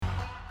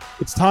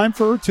It's time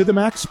for To the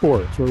Max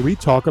Sports, where we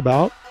talk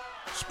about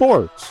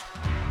sports.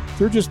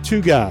 They're just two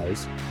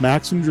guys,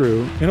 Max and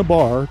Drew, in a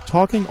bar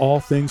talking all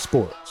things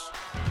sports.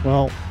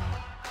 Well,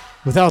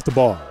 without the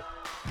bar.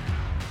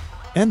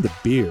 And the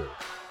beer.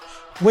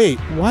 Wait,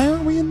 why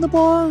aren't we in the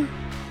bar?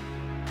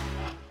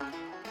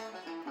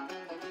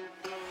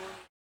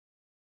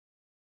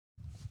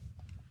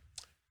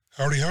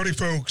 Howdy,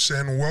 folks,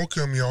 and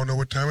welcome. Y'all know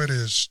what time it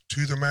is,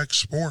 To the Max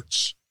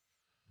Sports.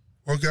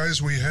 Well,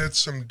 guys, we had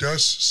some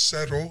dust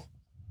settle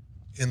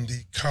in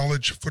the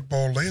college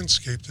football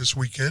landscape this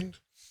weekend.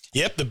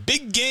 Yep, the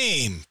big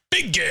game.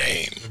 Big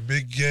game. The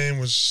big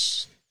game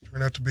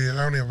turned out to be, I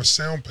don't even have a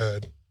sound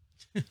pad.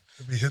 I'd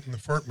be hitting the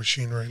fart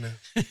machine right now.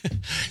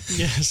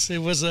 Yes, it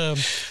was. Yeah.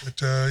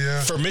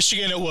 For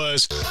Michigan, it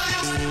was.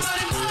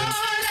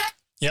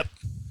 Yep.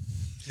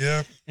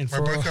 Yeah, And my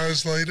for-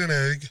 Buckeyes laid an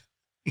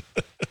egg.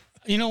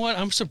 You know what?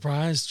 I'm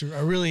surprised, Drew.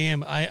 I really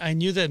am. I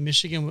knew that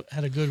Michigan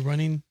had a good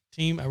running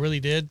team. I really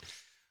did.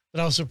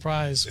 But I was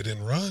surprised. They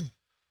didn't run.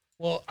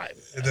 Well,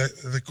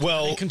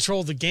 Well, they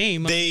controlled the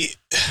game.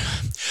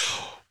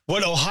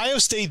 What Ohio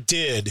State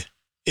did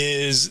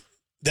is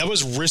that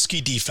was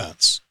risky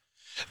defense.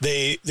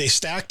 They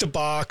stacked the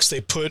box.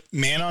 They put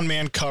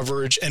man-on-man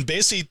coverage and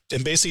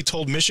basically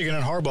told Michigan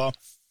and Harbaugh,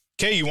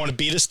 okay, you want to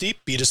beat us deep?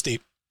 Beat us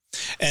deep.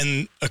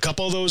 And a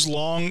couple of those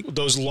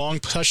long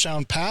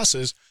touchdown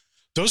passes,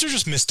 those are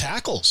just missed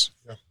tackles.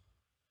 Yeah.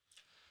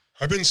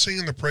 I've been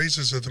singing the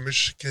praises of the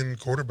Michigan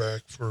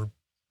quarterback for a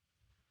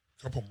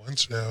couple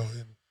months now,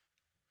 and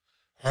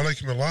I like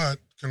him a lot.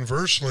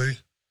 Conversely,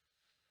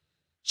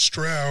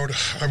 Stroud,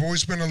 I've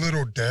always been a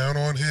little down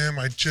on him.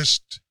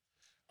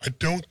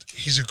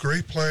 He's a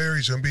great player.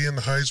 He's going to be in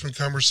the Heisman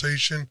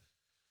conversation,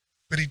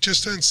 but he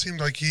just doesn't seem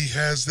like he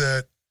has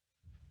that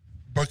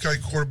Buckeye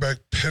quarterback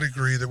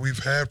pedigree that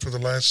we've had for the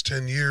last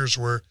 10 years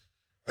where,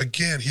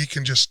 again, he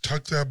can just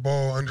tuck that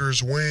ball under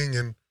his wing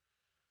and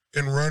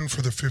run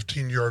for the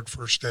 15-yard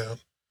first down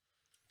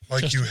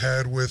like you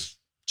had with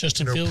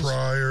Justin Fields.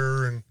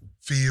 Pryor and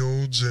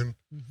Fields and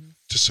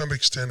to some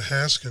extent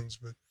Haskins.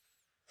 But,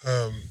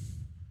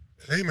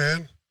 hey,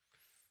 man,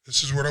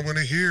 this is what I'm going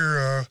to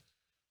hear.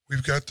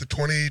 We've got the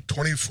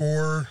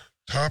 2024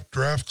 top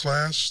draft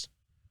class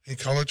in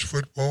college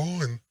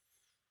football, and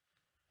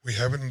we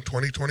have it in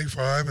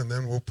 2025, and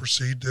then we'll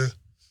proceed to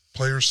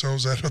play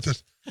ourselves out of the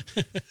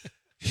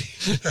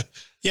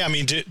Yeah, I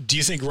mean, do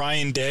you think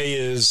Ryan Day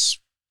is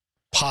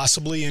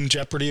possibly in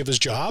jeopardy of his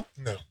job?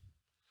 No.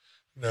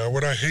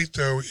 What I hate,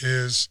 though,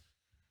 is,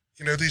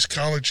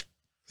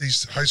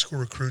 these high school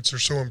recruits are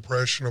so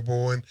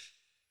impressionable, and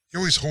you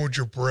always hold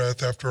your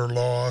breath after a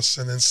loss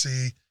and then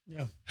see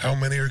how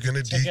many are going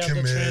to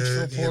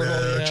decommit,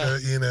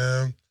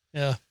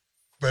 Yeah.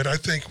 But I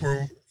think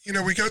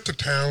we got the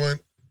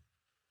talent.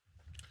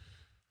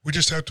 We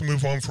just have to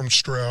move on from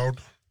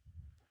Stroud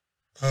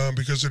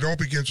because it all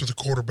begins with a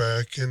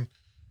quarterback, and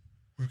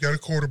we've got a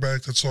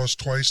quarterback that's lost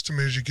twice to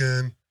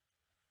Michigan,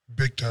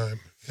 big time.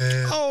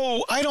 And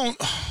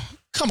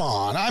come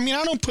on. I mean,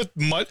 I don't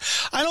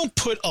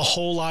put a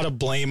whole lot of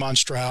blame on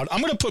Stroud.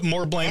 I'm going to put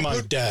more blame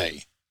on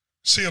Day.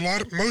 See,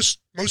 most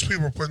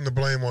people are putting the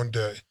blame on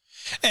Day,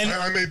 and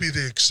I may be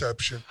the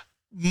exception.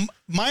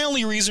 My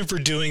only reason for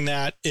doing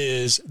that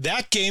is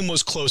that game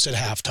was close at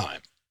halftime.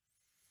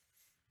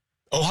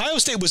 Ohio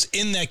State was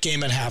in that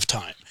game at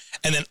halftime.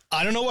 And then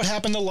I don't know what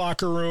happened in the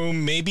locker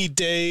room. Maybe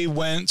Day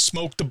went,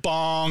 smoked the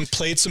bong,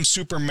 played some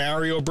Super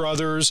Mario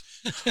Brothers.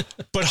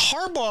 But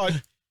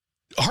Harbaugh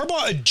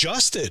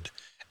adjusted,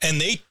 and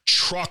they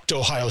trucked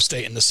Ohio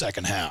State in the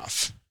second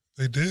half.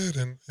 They did,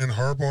 and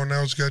Harbaugh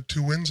now's got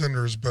 2 wins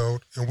under his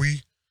belt, and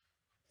we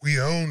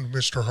owned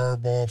Mr.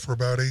 Harbaugh for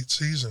about 8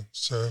 seasons.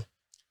 So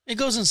It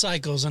goes in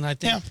cycles, and I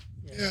think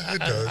it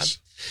does.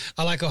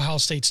 I like Ohio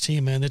State's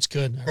team, man. It's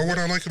good. But what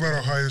I like about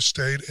Ohio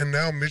State and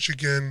now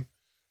Michigan,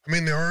 I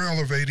mean, they are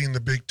elevating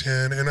the Big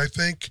Ten. And I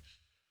think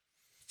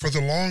for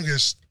the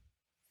longest,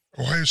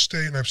 Ohio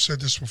State, and I've said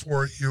this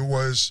before, it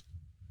was,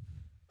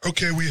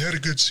 okay, we had a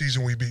good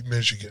season, we beat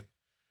Michigan.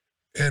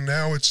 And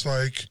now it's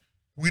like,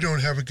 we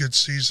don't have a good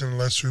season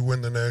unless we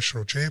win the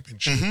national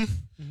championship.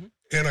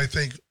 And I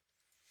think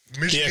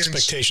the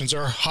expectations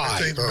are high. I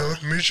think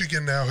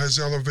Michigan now has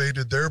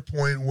elevated their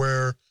point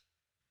where,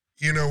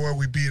 you know what,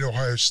 we beat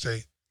Ohio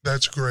State.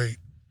 That's great.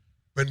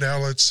 But now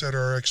let's set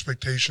our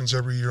expectations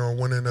every year on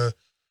winning a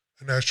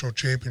national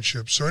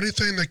championship. So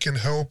anything that can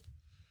help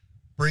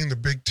bring the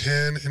Big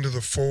Ten into the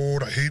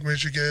fold. I hate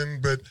Michigan,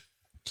 but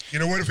you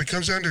know what? If it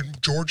comes down to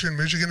Georgia and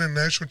Michigan in a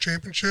national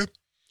championship,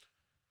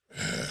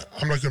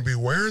 I'm not going to be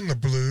wearing the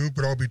blue,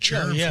 but I'll be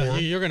cheering for them.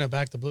 You're going to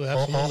back the blue.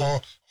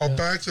 Absolutely. I'll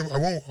back them.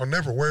 I'll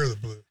never wear the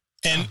blue.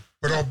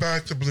 But I'll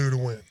back the blue to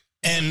win.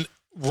 And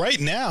right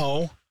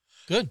now,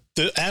 good.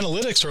 The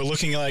analytics are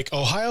looking like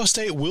Ohio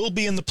State will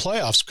be in the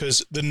playoffs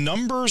because the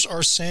numbers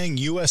are saying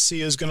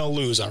USC is going to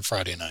lose on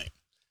Friday night.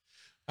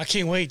 I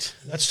can't wait.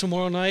 That's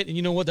tomorrow night. And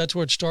you know what? That's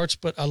where it starts.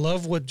 But I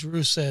love what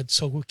Drew said.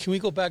 So can we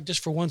go back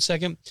just for 1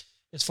 second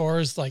as far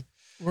as like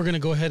we're going to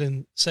go ahead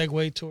and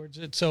segue towards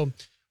it. So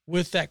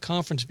with that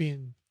conference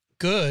being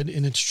good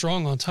and it's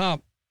strong on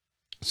top.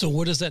 So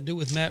what does that do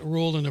with Matt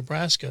Rule in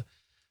Nebraska?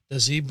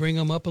 Does he bring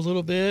them up a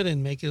little bit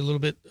and make it a little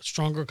bit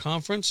stronger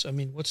conference? I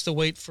mean, what's the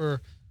wait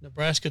for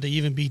Nebraska to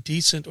even be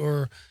decent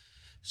or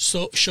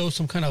show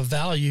some kind of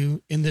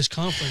value in this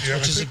conference,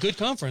 which is a good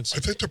conference? I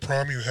think the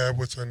problem you have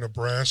with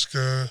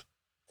Nebraska,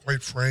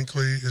 quite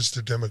frankly, is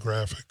the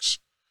demographics.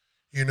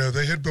 You know,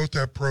 they had built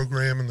that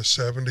program in the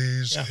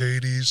 70s,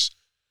 80s,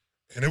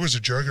 and it was a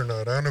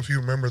juggernaut. I don't know if you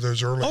remember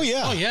those early. Oh,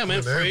 yeah. Oh, yeah,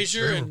 man.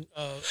 Frazier and,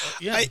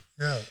 yeah.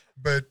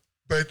 But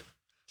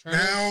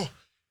now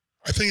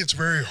I think it's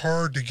very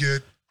hard to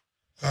get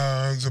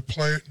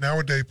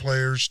nowadays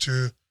players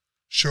to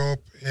show up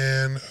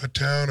in a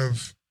town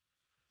of,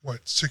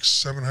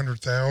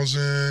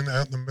 700,000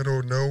 out in the middle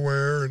of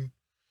nowhere. And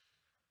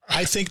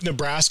I think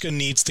Nebraska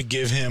needs to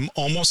give him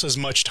almost as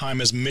much time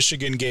as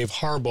Michigan gave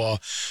Harbaugh.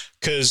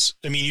 Because,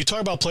 I mean, you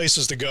talk about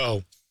places to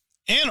go.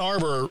 Ann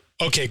Arbor,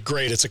 okay,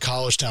 great, it's a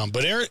college town,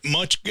 but there ain't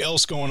much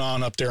else going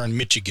on up there in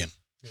Michigan.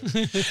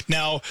 Yeah.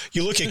 Now,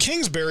 you look at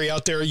Kingsbury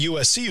out there at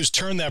USC, who's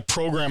turned that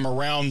program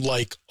around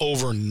like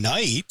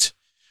overnight,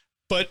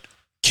 but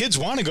kids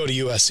want to go to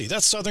USC.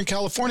 That's Southern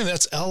California.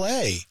 That's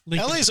L.A.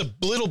 LA is a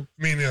little...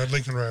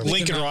 Lincoln Riley.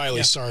 Lincoln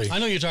Riley, sorry. I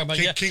know you're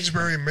talking about,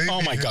 Kingsbury, maybe.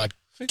 Oh, my God.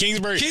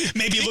 Kingsbury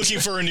may be looking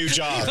for a new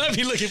job. I'd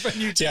be looking for a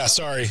new job. Yeah,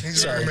 sorry.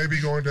 Kingsbury may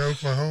be going to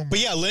Oklahoma. But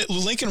yeah,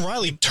 Lincoln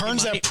Riley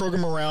turns that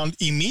program around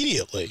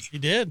immediately. He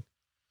did.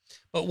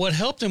 But what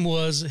helped him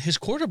was his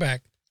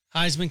quarterback,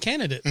 Heisman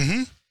candidate.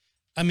 Mm-hmm.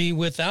 I mean,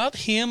 without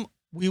him,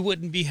 we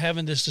wouldn't be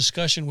having this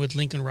discussion with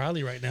Lincoln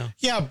Riley right now.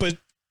 Yeah, but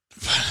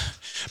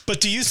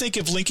do you think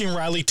if Lincoln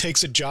Riley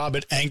takes a job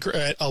at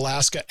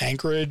Alaska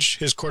Anchorage,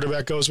 his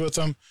quarterback goes with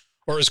him?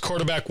 Or his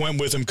quarterback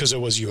went with him because it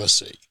was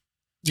USC?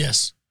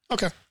 Yes.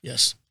 Okay.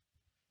 Yes.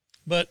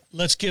 But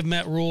let's give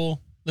Matt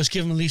Rule, let's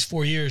give him at least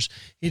 4 years.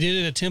 He did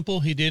it at Temple.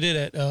 He did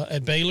it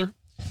at Baylor.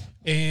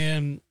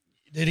 And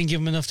they didn't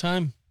give him enough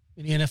time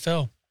in the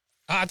NFL.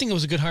 I think it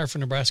was a good hire for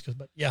Nebraska,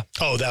 but yeah.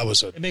 Oh, that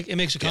was it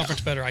makes the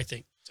conference better, I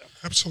think. So.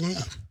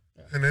 Absolutely.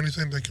 Yeah. And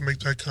anything that can make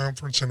that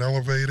conference and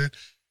elevate it.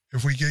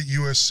 If we get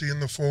USC in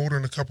the fold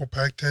and a couple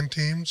Pac-10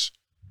 teams,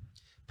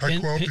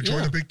 Pac-12 to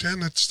join the Big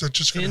Ten, that's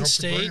just going to help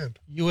State, the brand.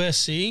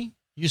 USC,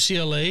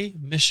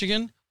 UCLA,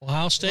 Michigan,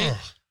 Ohio State.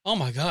 Oh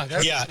my God.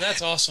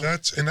 That's awesome.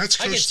 That's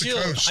coast to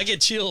coast. I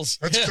get chills.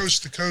 That's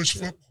coast to coast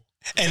football.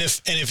 And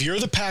if you're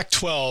the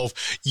Pac-12,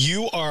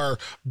 you are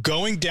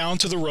going down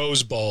to the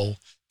Rose Bowl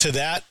to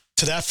that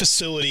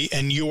facility,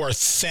 and you are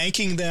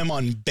thanking them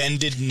on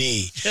bended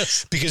knee.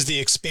 Yes. Because the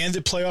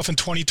expanded playoff in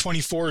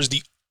 2024 is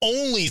the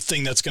only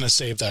thing that's going to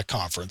save that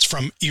conference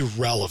from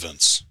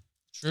irrelevance.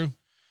 True.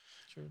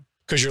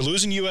 Because you're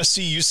losing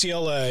USC,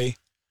 UCLA,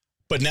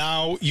 but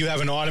now you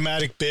have an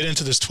automatic bid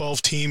into this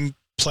 12-team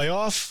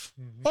playoff.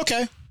 Mm-hmm.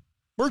 Okay,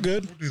 we're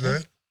good. We'll do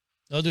that.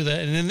 They'll do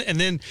that, and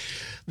then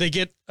they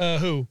get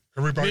who?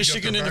 Everybody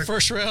Michigan in the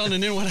first round,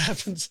 and then what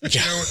happens?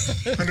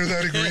 Under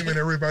that agreement,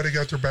 everybody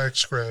got their back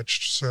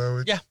scratched. So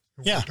it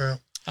worked out.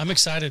 I'm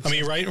excited. I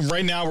mean,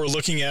 right now we're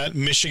looking at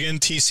Michigan,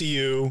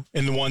 TCU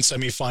in the one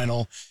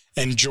semifinal,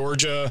 and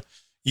Georgia,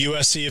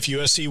 USC. If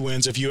USC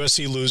wins, if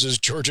USC loses,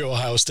 Georgia,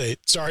 Ohio State.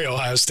 Sorry,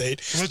 Ohio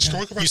State. Well, let's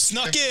talk about. You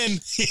snuck in.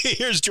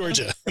 Here's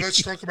Georgia. Well,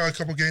 let's talk about a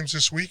couple games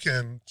this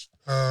weekend.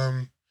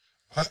 I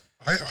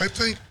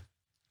think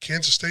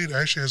Kansas State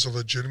actually has a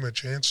legitimate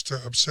chance to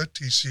upset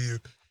TCU.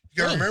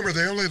 You got to remember,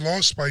 they only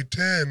lost by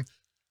 10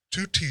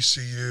 to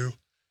TCU,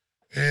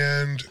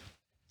 and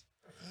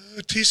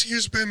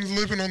TCU's been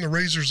living on the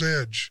razor's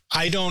edge.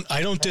 I don't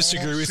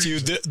disagree with you.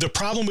 The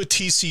problem with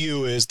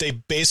TCU is they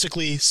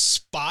basically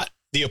spot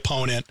the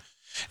opponent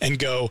and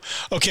go,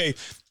 okay,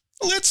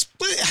 let's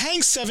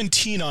hang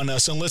 17 on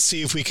us and let's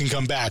see if we can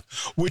come back,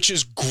 which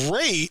is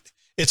great.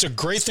 It's a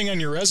great thing on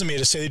your resume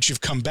to say that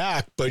you've come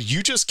back, but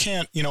you just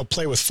can't,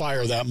 play with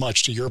fire that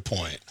much, to your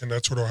point. And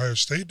that's what Ohio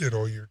State did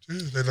all year too.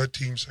 They let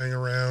teams hang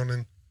around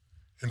and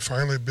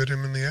finally bit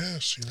him in the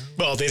ass.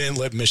 Well, they didn't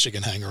let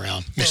Michigan hang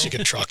around.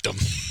 Michigan trucked them.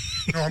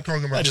 No, I'm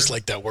talking about. I just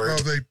like that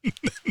word. Well,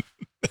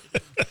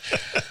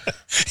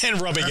 and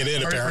rubbing it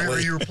in, apparently. Are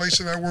you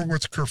replacing that word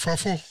with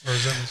kerfuffle? Or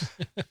is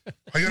that,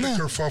 I got a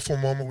kerfuffle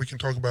moment we can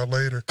talk about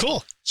later.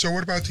 Cool. So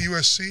what about the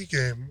USC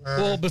game?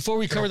 Well, before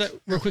we cover that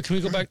real quick, can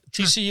we go back?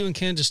 TCU and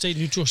Kansas State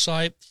neutral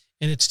site,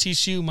 and it's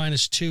TCU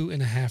minus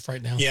 2.5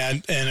 right now. Yeah,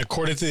 and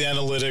according to the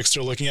analytics,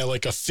 they're looking at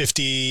like a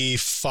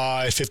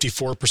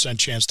 54%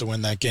 chance to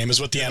win that game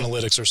is what the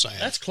analytics are saying.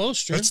 That's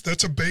close, Drew.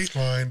 That's a bait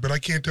line, but I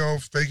can't tell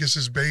if Vegas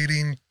is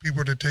baiting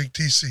people to take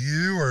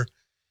TCU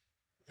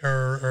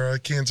or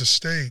Kansas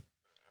State.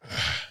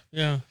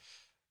 Yeah.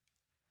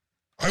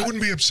 I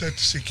wouldn't be upset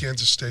to see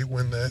Kansas State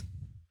win that.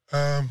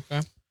 Okay.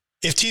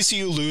 If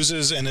TCU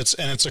loses and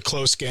it's a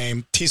close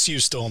game,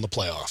 TCU's still in the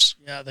playoffs.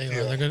 Yeah, they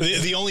are.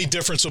 The only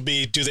difference will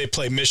be, do they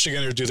play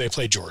Michigan or do they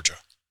play Georgia?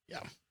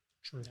 Yeah.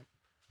 True.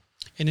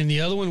 And then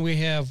the other one we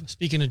have,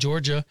 speaking of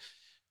Georgia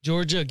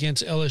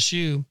against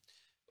LSU.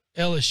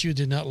 LSU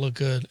did not look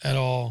good at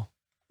all.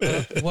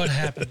 What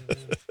happened?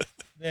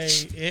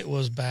 It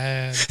was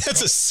bad.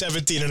 That's a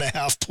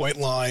 17.5-point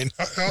line.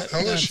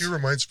 LSU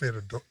reminds me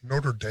of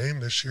Notre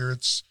Dame this year.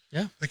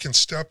 They can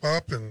step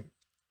up and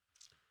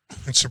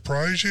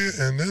surprise you,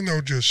 and then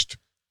they'll just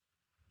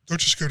go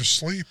to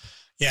sleep.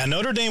 Yeah,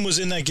 Notre Dame was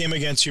in that game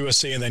against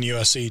USC, and then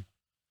USC,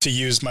 to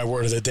use my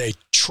word of the day,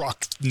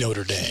 trucked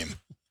Notre Dame.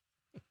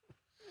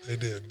 They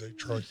did. They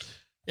trucked.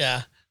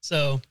 Yeah.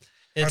 So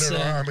it's. I don't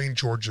know. I mean,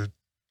 Georgia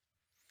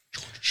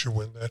should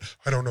win that.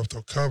 I don't know if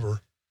they'll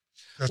cover.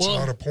 That's a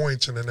lot of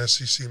points in an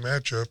SEC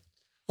matchup.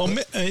 Well,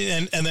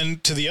 and then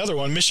to the other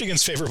one,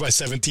 Michigan's favored by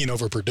 17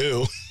 over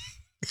Purdue.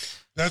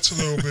 That's a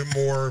little bit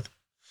more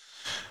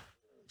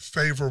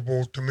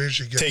favorable to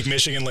Michigan. Take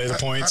Michigan, lay the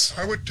points.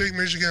 I would take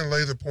Michigan and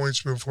lay the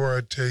points before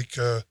I'd take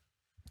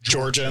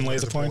Georgia and lay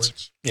the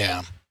points.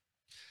 Yeah.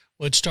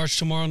 Well, it starts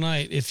tomorrow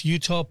night. If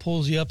Utah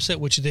pulls the upset,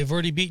 which they've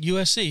already beat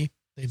USC,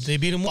 they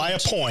beat them by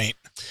once, a point.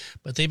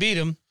 But they beat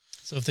them.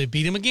 So if they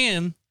beat them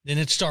again, then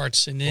it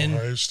starts. And then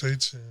Ohio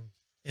State's in.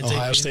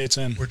 Ohio State's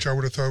in. Which I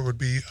would have thought would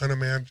be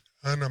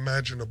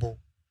unimaginable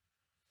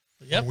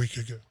a week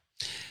ago.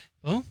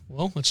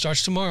 Well, it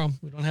starts tomorrow.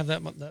 We don't have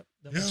that much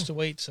to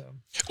wait. So,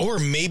 or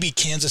maybe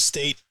Kansas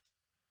State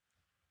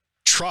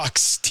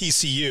trucks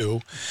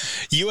TCU,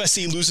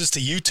 USC loses to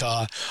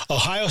Utah,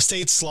 Ohio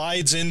State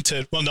slides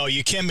into. Well, no,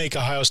 you can't make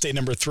Ohio State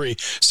number 3,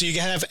 so you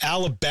can have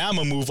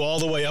Alabama move all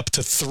the way up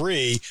to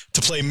 3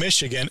 to play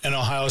Michigan, and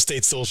Ohio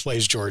State still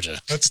plays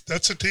Georgia.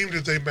 That's a team.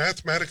 Did they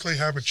mathematically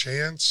have a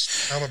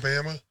chance?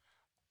 Alabama.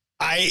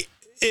 I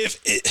guess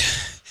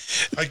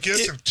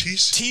if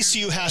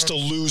TCU has to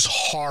lose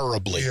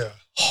horribly. Yeah.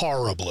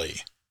 Horribly.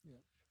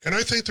 And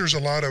I think there's a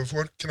lot of,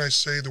 what can I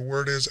say, the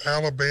word is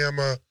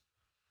Alabama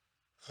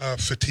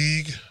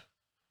fatigue.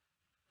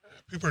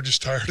 People are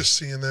just tired of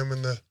seeing them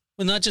in the.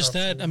 Well, not just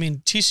that. I mean,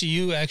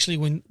 TCU actually,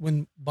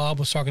 when Bob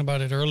was talking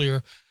about it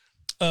earlier,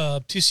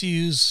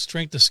 TCU's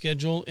strength of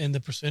schedule and the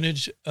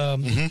percentage,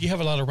 you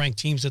have a lot of ranked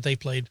teams that they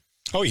played.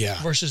 Oh,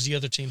 yeah. Versus the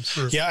other teams.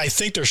 Sure. Yeah, I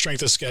think their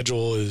strength of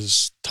schedule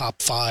is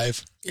top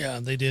 5. Yeah,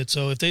 they did.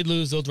 So if they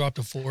lose, they'll drop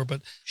to 4,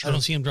 but sure. I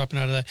don't see them dropping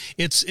out of that.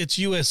 It's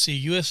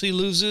USC. USC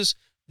loses,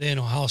 then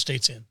Ohio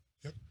State's in.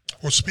 Yep.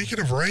 Well, speaking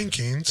of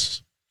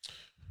rankings,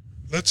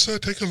 let's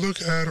take a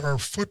look at our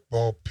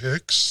football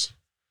picks.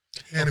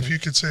 And if you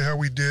could say how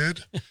we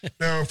did.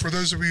 Now, for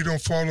those of you who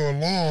don't follow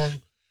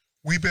along,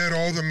 we bet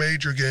all the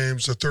major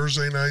games, the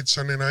Thursday night,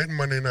 Sunday night, and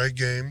Monday night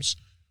games.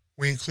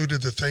 We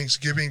included the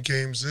Thanksgiving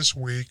games this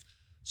week.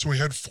 So we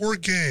had 4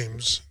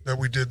 games that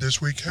we did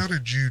this week. How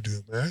did you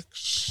do,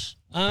 Max?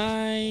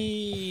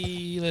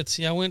 Let's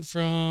see. I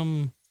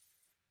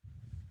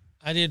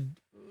did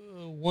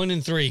 1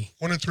 and 3.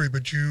 1 and 3,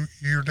 but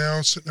you're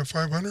now sitting at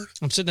 500?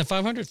 I'm sitting at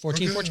 500,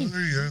 14. There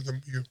you go.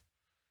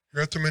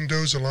 You're at the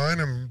Mendoza line,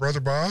 and Brother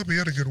Bob, he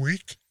had a good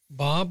week.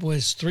 Bob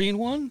was 3 and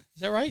 1.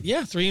 Is that right?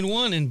 Yeah, 3 and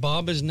 1, and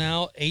Bob is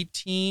now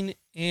 18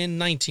 and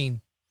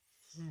 19.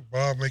 Ooh,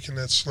 Bob making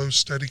that slow,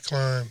 steady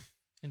climb.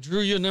 And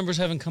Drew, your numbers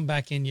haven't come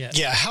back in yet.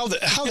 Yeah, how the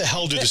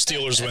hell do the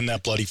Steelers win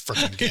that bloody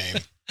freaking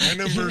game? My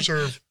numbers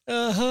are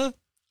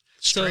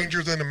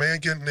stranger than a man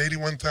getting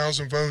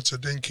 81,000 votes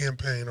that didn't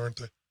campaign, aren't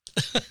they?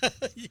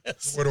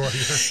 Yes. What do I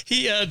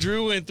hear?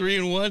 Drew went 3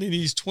 and 1, and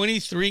he's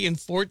 23 and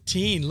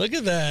 14. Look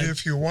at that.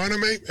 If you want to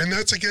make, and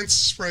that's against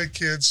the spread,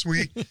 kids.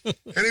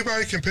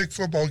 Anybody can pick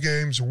football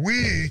games.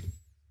 Me,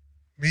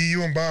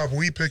 you, and Bob,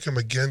 we pick them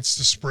against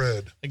the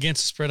spread.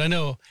 Against the spread. I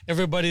know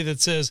everybody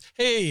that says,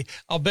 hey,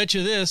 I'll bet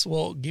you this.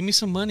 Well, give me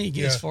some money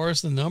as far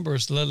as the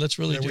numbers. Let's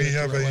really do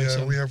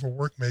it. We have a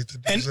workmate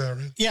that does that,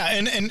 right? Yeah,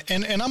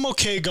 and I'm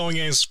okay going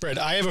against the spread.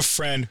 I have a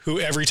friend who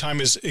every time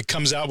it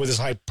comes out with his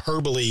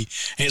hyperbole,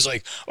 and he's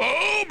like,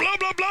 oh, blah,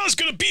 blah, blah, is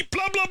going to beat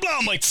blah, blah, blah.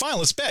 I'm like, fine,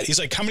 let's bet. He's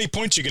like, how many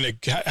points?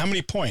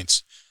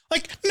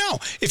 Like, no,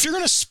 if you're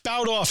going to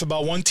spout off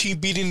about one team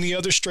beating the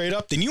other straight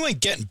up, then you ain't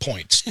getting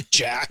points,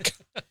 Jack.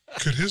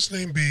 Could his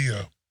name be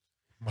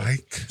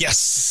Mike?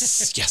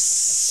 Yes.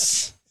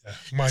 Yeah,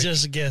 Mike.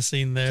 Just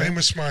guessing there.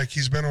 Famous Mike.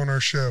 He's been on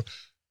our show.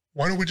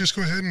 Why don't we just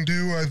go ahead and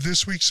do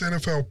this week's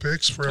NFL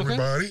picks for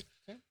everybody,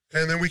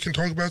 and then we can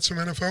talk about some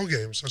NFL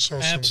games. I saw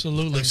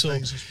absolutely. Some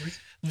things this week.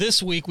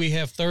 This week we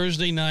have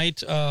Thursday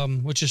night,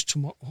 which is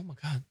tomorrow. Oh my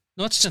God.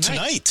 No, it's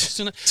tonight.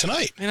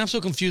 Tonight. Man, I'm so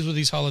confused with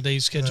these holiday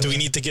schedules. Do we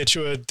need to get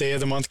you a day of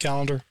the month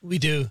calendar? We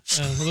do.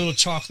 A little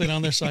chocolate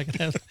on there so I can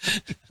have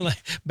like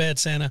bad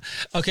Santa.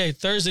 Okay,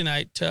 Thursday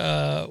night,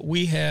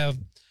 we have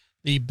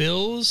the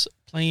Bills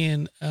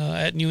playing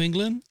at New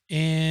England,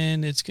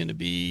 and it's going to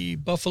be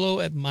Buffalo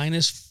at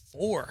 -4.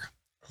 Oh,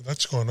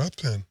 that's going up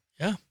then.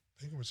 Yeah.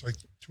 I think it was like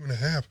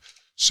 2.5.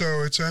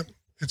 So it's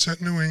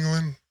at New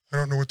England. I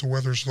don't know what the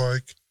weather's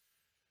like.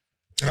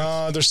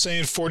 They're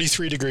saying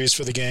 43 degrees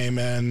for the game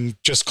and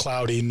just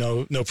cloudy,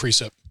 no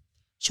precip.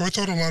 So I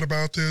thought a lot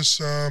about this.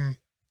 The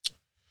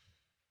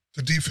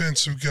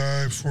defensive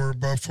guy for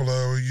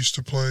Buffalo used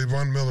to play,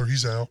 Von Miller,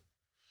 he's out.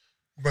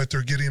 But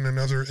they're getting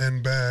another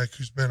end back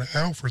who's been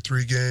out for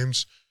 3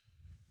 games.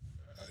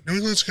 New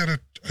England's got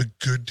a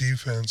good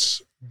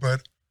defense,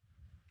 but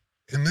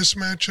in this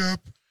matchup,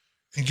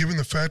 and given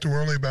the fact that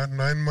we're only about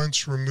 9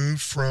 months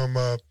removed from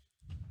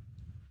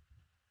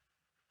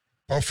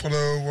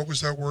Buffalo, what was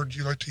that word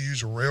you like to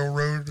use? A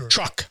railroad? Or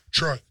Truck.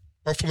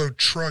 Buffalo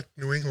trucked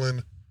New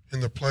England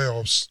in the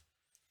playoffs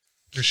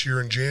this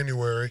year in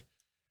January.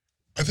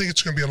 I think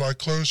it's going to be a lot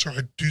closer.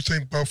 I do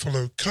think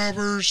Buffalo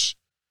covers.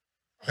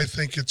 I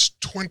think it's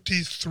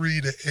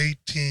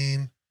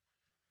 23-18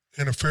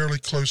 in a fairly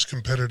close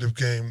competitive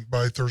game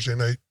by Thursday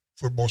night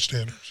football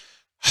standards.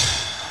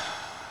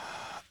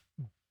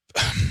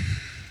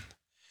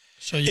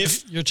 So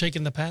you're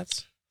taking the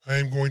Pats? I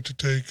am going to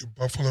take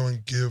Buffalo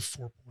and give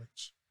 4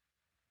 points.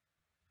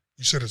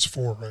 You said it's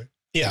 4, right?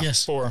 Yeah.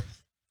 Yes. 4.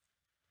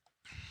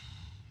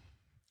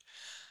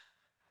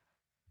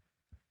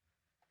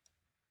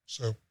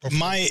 So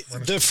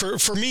Buffalo,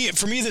 for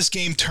me, this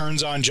game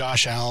turns on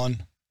Josh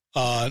Allen,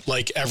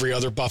 like every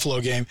other Buffalo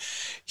game.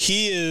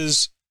 He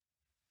is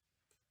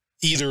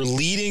either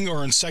leading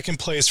or in second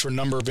place for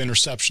number of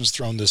interceptions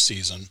thrown this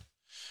season.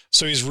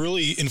 So he's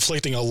really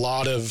inflicting a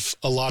lot of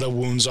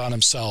wounds on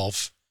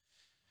himself.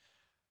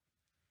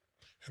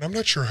 And I'm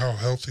not sure how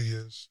healthy he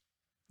is.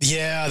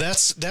 Yeah,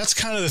 that's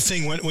kind of the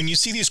thing. When you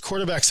see these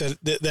quarterbacks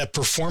that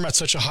perform at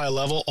such a high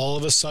level, all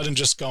of a sudden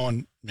just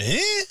going,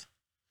 that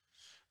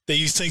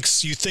you think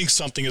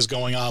something is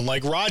going on.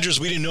 Like Rodgers,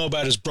 we didn't know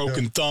about his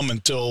broken thumb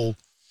until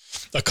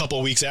a couple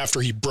of weeks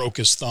after he broke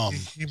his thumb.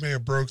 He may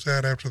have broke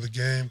that after the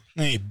game.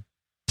 He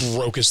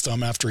broke his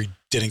thumb after he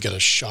didn't get a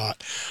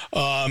shot.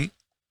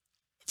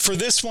 For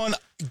this one,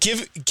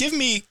 give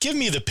me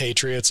the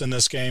Patriots in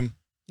this game.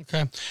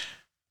 Okay.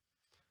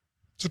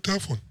 It's a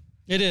tough one.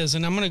 It is,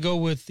 and I'm going to go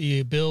with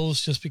the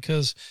Bills just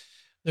because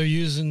they're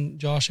using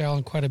Josh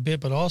Allen quite a bit,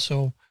 but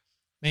also,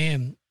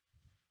 man,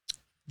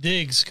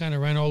 Diggs kind of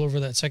ran all over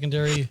that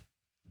secondary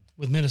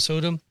with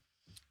Minnesota. And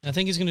I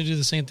think he's going to do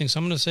the same thing. So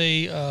I'm going to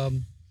say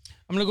I'm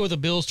going to go with the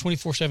Bills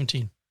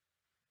 24-17.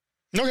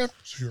 Okay.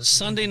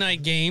 Sunday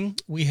night game,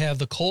 we have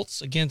the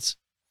Colts against,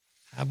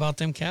 how about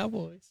them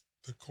Cowboys?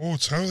 The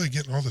Colts, how are they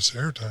getting all this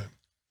airtime?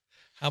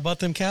 How about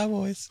them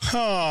Cowboys?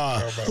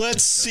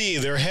 Let's see.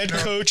 Their head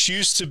coach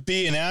used to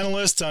be an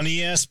analyst on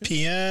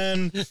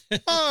ESPN.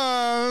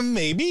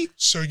 Maybe.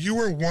 So you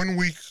were 1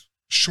 week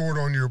short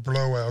on your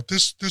blowout.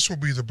 This will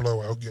be the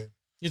blowout game.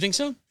 You think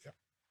so?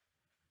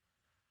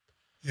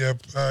 Yeah.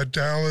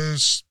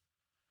 Dallas,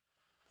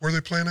 where are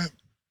they playing at?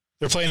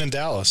 They're playing in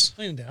Dallas.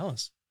 Playing in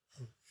Dallas.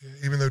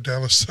 Even though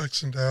Dallas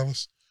sucks in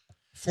Dallas.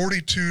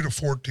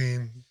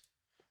 42-14.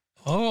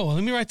 Oh,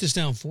 let me write this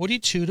down.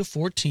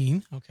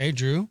 42-14. Okay,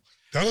 Drew.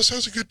 Dallas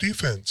has a good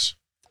defense.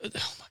 Oh, my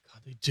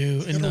God, they do.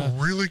 They have a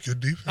really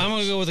good defense. I'm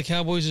going to go with the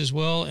Cowboys as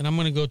well, and I'm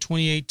going to go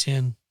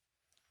 28-10.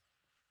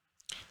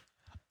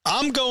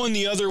 I'm going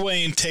the other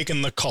way and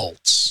taking the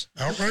Colts.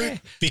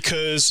 Outright?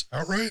 Because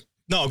outright?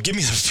 No, give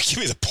me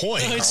the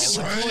points.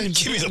 Right.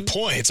 Give me the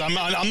points. I'm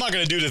not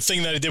going to do the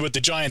thing that I did with the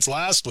Giants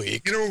last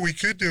week. You know what we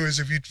could do is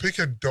if you pick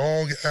a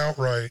dog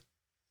outright,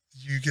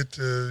 you get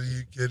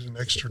an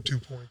extra 2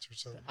 points or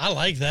something. I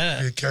like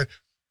that.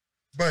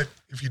 But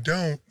if you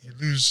don't, you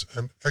lose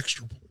an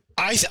extra point.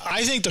 I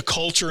think the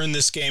culture in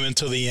this game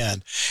until the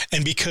end,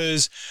 and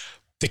because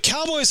the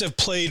Cowboys have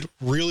played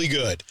really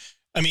good.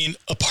 I mean,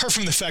 apart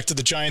from the fact that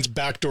the Giants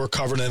backdoor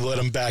covered and let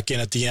them back in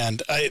at the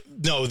end,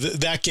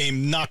 that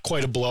game, not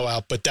quite a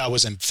blowout, but that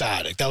was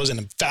emphatic. That was an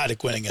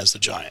emphatic win against the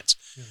Giants.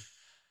 Yeah.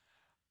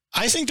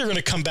 I think they're going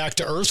to come back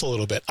to earth a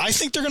little bit. I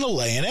think they're going to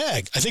lay an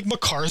egg. I think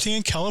McCarthy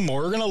and Kellen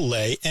Moore are going to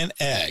lay an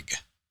egg.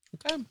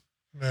 Okay.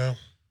 Yeah.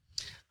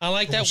 I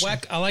like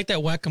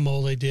that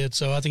whack-a-mole they did,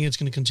 so I think it's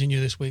going to continue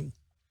this week.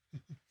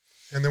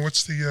 And then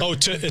what's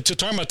the... to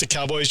talk about the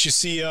Cowboys, you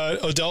see,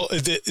 Odell,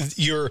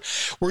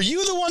 were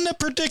you the one that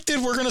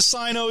predicted we're going to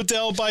sign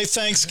Odell by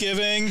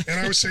Thanksgiving? And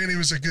I was saying he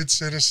was a good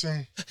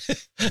citizen.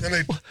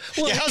 And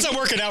how's that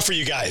working out for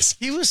you guys?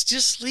 He was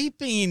just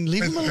sleeping.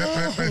 Leave him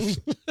alone.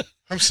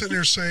 I'm sitting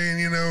here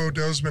saying,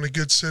 Odell's been a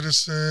good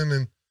citizen,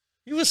 and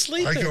he was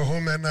sleeping. I go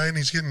home that night and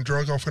he's getting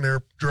dragged off an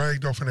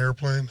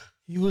airplane.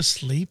 He was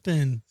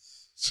sleeping.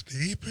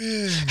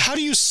 How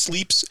do you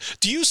sleep?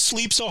 Do you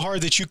sleep so hard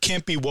that you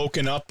can't be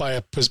woken up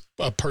by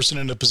a person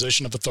in a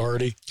position of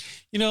authority?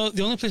 The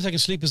only place I can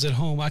sleep is at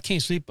home. I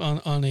can't sleep on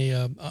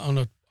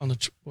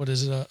what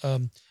is it?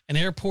 An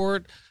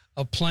airport,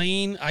 a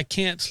plane. I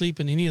can't sleep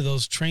in any of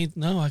those trains.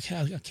 No, I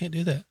can't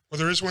do that. Well,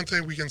 there is one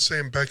thing we can say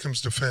in Beckham's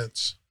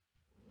defense.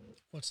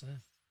 What's that?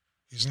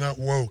 He's not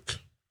woke.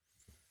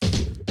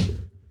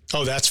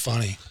 Oh, that's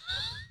funny.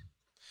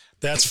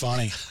 That's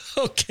funny.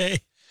 Okay.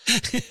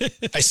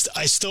 I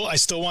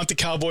still want the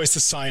Cowboys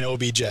to sign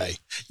OBJ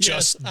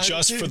just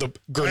for the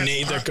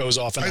grenade that goes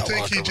off in that locker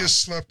room. I think he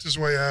just slept his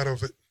way out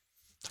of it.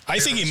 I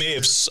think he may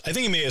have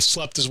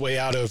slept his way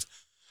out of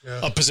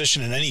a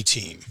position in any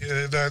team.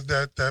 Yeah,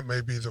 that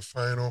may be the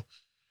final.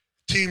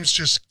 Teams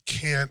just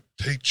can't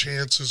take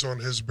chances on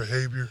his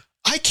behavior.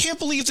 I can't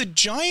believe the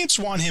Giants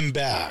want him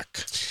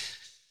back.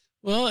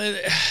 Well,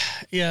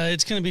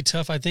 it's going to be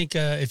tough. I think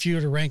if you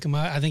were to rank them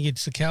out, I think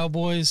it's the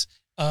Cowboys.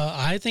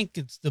 I think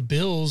it's the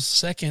Bills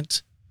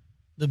second.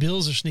 The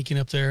Bills are sneaking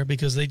up there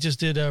because they just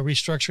did a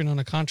restructuring on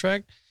a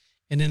contract,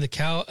 and then the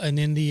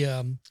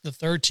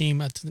third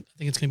team. I think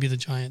it's going to be the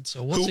Giants.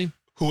 So we'll see.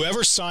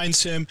 whoever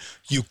signs him,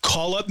 you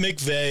call up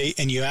McVay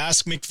and you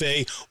ask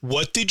McVay,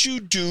 what did you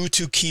do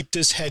to keep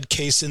this head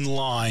case in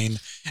line?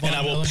 And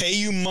I will pay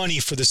you money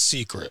for the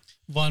secret.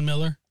 Von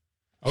Miller.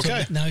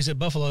 Okay. So now he's at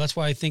Buffalo. That's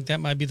why I think that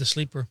might be the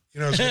sleeper.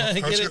 I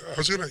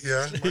was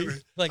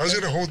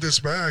gonna hold this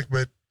back,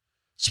 but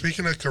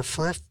speaking of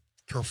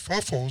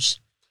kerfuffles,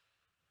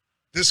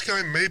 this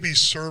guy may be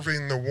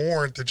serving the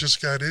warrant that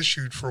just got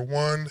issued for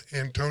one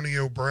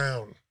Antonio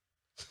Brown.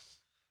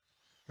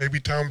 Maybe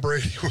Tom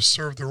Brady will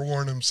serve the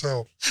warrant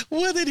himself.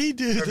 What did he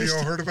do? Have you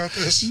all heard about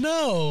this?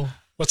 No.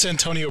 What's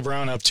Antonio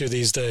Brown up to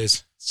these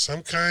days?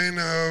 Some kind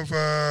of,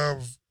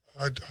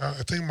 I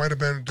think it might have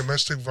been a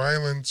domestic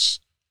violence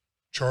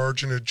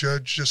charge, and a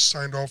judge just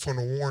signed off on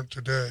a warrant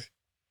today.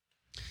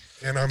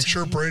 And I'm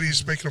sure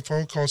Brady's making a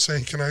phone call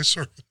saying, can I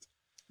serve?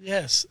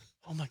 Yes.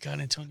 Oh, my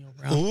God, Antonio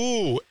Brown.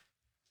 Ooh.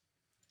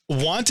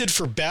 Wanted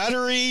for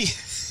battery.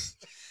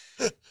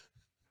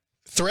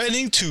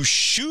 Threatening to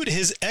shoot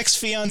his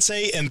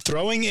ex-fiancée and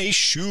throwing a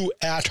shoe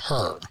at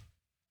her.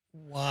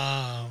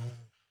 Wow.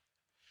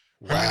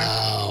 Wow.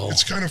 I mean,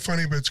 it's kind of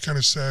funny, but it's kind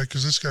of sad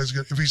because this guy's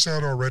if he's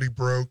not already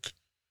broke,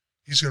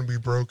 he's going to be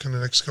broke in the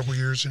next couple of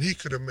years, and he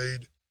could have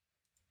made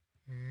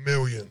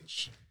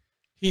millions.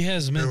 He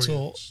has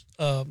mental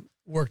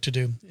work to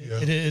do. Yeah.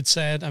 It's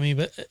sad. I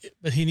mean,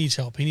 but he needs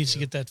help. He needs to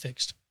get that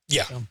fixed.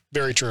 Yeah,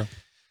 very true.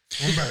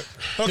 I'm back.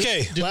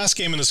 Okay, last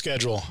game in the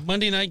schedule.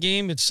 Monday night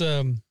game. It's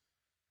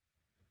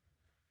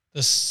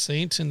the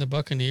Saints and the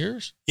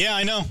Buccaneers. Yeah,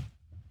 I know.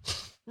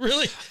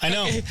 Really? I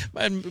know.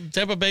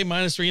 Tampa Bay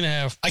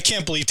 -3.5. I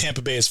can't believe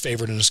Tampa Bay is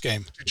favored in this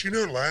game. Did you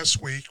know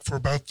last week, for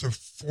about the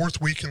fourth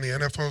week in the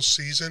NFL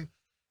season,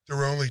 there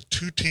were only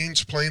two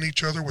teams playing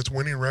each other with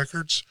winning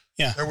records?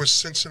 Yeah. That was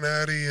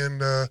Cincinnati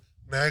and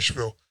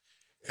Nashville.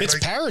 And It's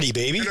parity,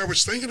 baby. And I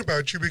was thinking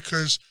about you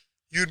because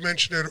you had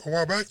mentioned it a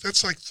while back.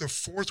 That's like the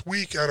fourth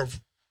week out of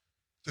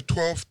the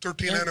 12,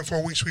 13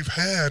 NFL weeks we've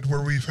had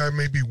where we've had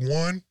maybe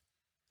one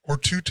or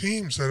two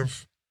teams that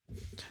have.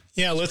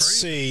 Yeah, let's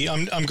see.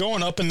 I'm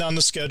going up and down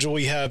the schedule.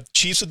 We have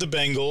Chiefs at the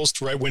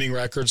Bengals, right, winning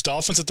records.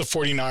 Dolphins at the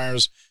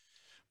 49ers,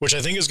 which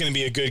I think is going to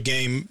be a good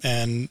game,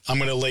 and I'm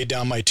going to lay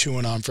down my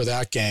 2-on for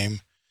that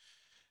game.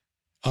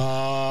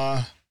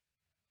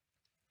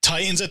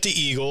 Titans at the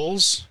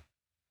Eagles.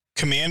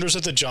 Commanders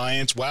at the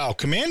Giants. Wow,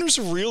 Commanders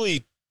are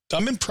really –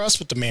 I'm impressed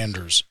with the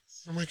Commanders.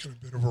 They're making a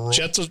bit of a roll.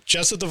 Jets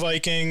at the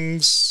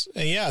Vikings.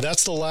 And yeah,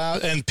 that's the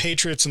last – and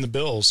Patriots and the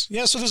Bills.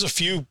 Yeah, so there's a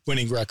few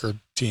winning record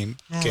team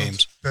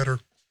games. Better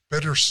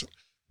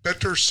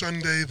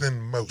Sunday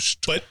than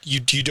most. But you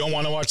don't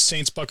want to watch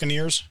Saints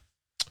Buccaneers?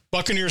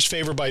 Buccaneers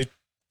favored by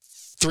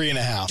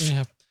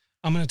 3.5.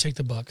 I'm going to take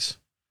the Bucs.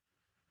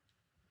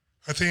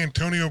 I think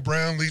Antonio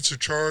Brown leads the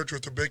charge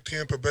with the big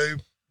Tampa Bay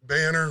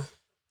banner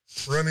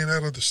running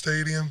out of the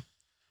stadium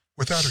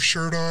without a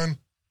shirt on.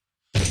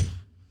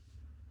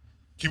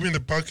 Give me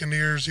the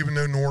Buccaneers, even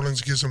though New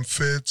Orleans gives them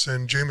fits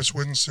and Jameis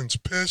Winston's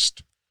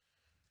pissed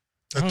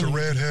that the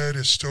redhead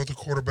is still the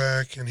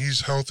quarterback and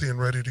he's healthy and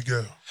ready to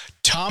go.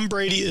 Tom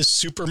Brady is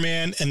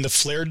Superman and the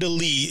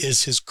fleur-de-lis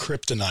is his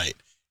kryptonite.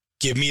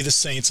 Give me the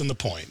Saints and the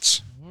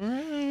points. All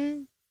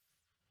right.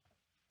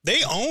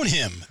 They own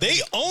him. They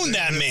own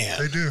that man.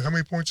 They do. How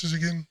many points is he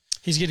getting?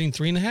 He's getting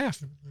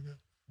 3.5.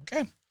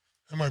 Okay.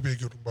 That might be a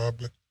good one, Bob.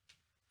 But...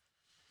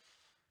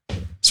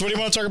 So what do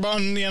you want to talk about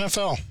in the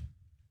NFL?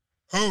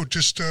 Oh,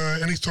 just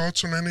any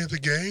thoughts on any of the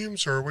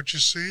games or what you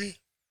see?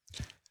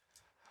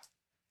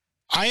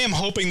 I am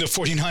hoping the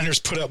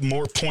 49ers put up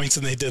more points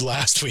than they did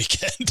last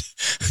weekend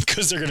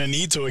because they're going to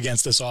need to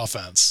against this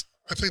offense.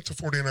 I think the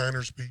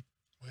 49ers beat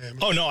Miami.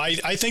 Oh, no,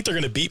 I think they're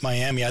going to beat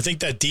Miami. I think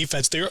that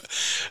defense, their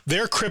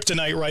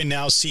kryptonite right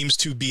now seems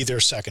to be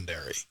their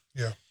secondary.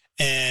 Yeah.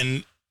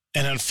 And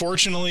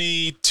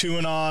unfortunately,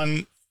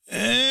 Tuanon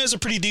is a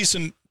pretty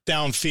decent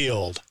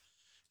downfield.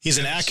 He's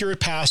an accurate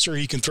passer.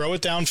 He can throw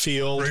it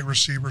downfield.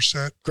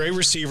 Great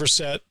receiver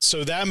set.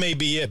 So that may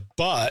be it.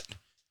 But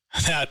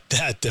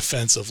that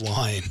defensive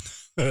line.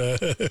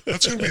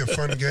 That's going to be a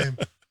fun game.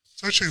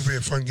 It's actually going to be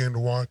a fun game to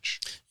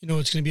watch. You know,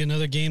 it's going to be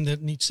another game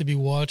that needs to be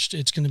watched.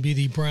 It's going to be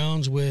the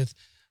Browns with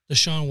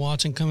Deshaun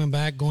Watson coming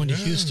back, going to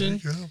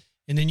Houston.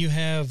 And then you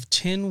have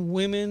 10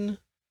 women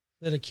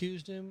that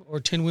accused him or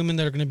 10 women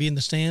that are going to be in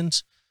the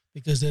stands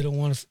because they don't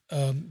want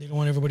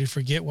everybody to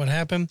forget what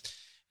happened.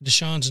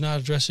 Deshaun's not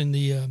addressing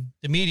the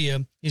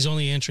media. He's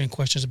only answering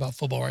questions about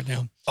football right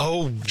now.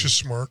 Oh, which is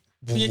smart.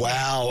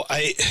 Wow.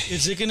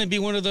 Is it going to be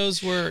one of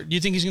those where do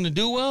you think he's going to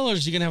do well or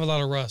is he going to have a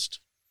lot of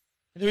rust?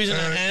 The reason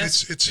I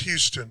asked, it's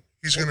Houston.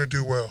 He's going to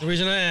do well. The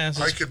reason I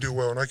asked, I could do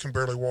well, and I can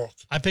barely walk.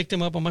 I picked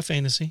him up on my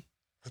fantasy.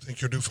 I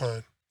think you'll do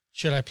fine.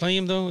 Should I play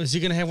him though? Is he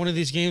going to have one of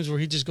these games where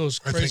he just goes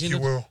crazy? I think he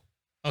will.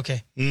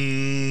 Okay.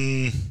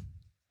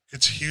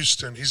 It's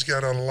Houston. He's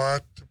got a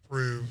lot to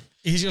prove.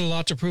 He's got a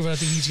lot to prove. I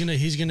think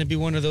he's gonna be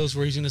one of those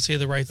where he's gonna say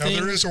the right thing.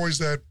 Now there is always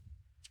that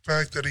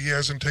fact that he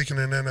hasn't taken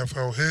an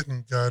NFL hit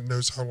in God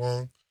knows how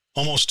long.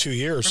 Almost 2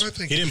 years.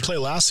 He didn't play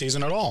last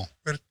season at all.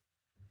 But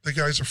the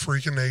guy's a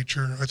freak of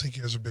nature. I think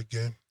he has a big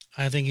game.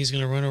 I think he's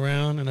going to run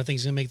around, and I think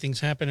he's going to make things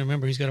happen.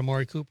 Remember, he's got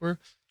Amari Cooper,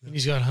 and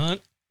he's got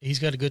Hunt. He's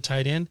got a good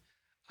tight end.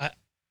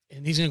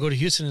 And he's going to go to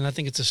Houston, and I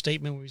think it's a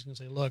statement where he's going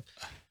to say, look,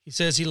 he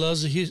says he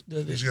loves he's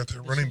got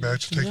that running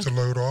back to take the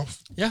load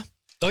off. Yeah.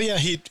 Oh, yeah,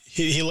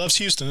 he loves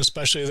Houston,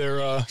 especially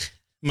their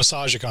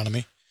massage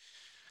economy.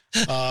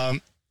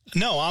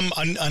 No, I'm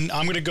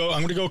going to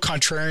go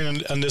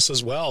contrarian on this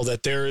as well.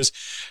 That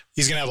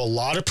he's going to have a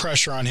lot of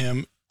pressure on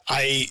him.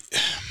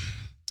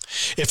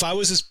 If I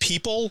was his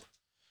people,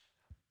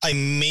 I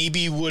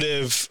maybe would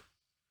have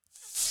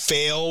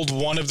failed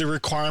one of the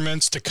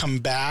requirements to come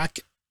back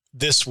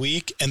this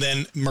week, and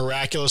then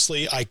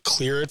miraculously I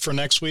clear it for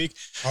next week.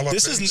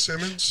 This is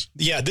Simmons.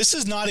 Yeah, this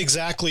is not going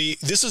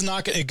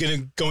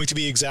to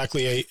be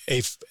exactly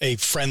a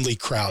friendly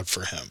crowd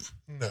for him.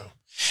 No.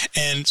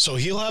 And so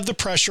he'll have the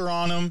pressure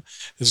on him.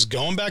 This is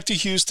going back to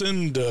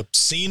Houston, the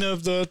scene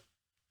of the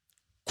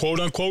quote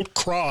unquote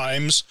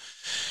crimes.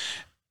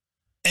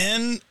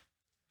 And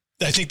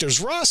I think there's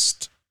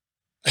rust.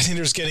 I think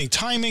there's getting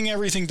timing,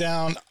 everything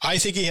down. I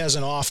think he has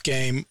an off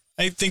game.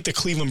 I think the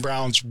Cleveland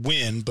Browns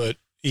win, but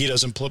he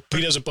doesn't post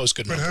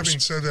good numbers. But having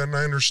said that, and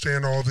I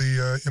understand all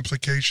the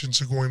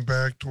implications of going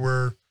back to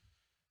where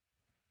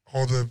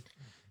all the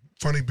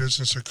funny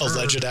business occurred.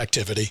 Alleged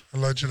activity.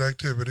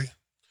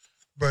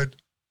 But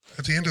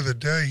at the end of the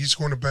day, he's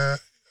going to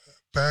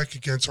back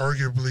against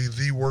arguably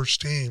the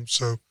worst team.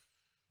 So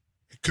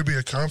it could be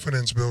a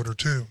confidence builder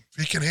too.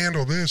 If he can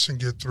handle this and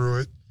get through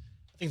it,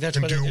 I think that's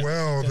and do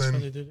well, then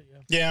they did it,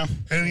 yeah.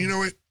 And you know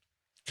what?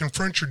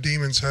 Confront your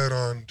demons head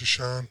on,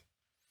 Deshaun.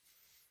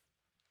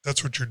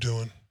 That's what you're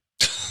doing.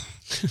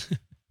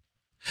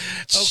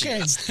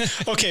 Okay.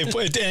 Okay.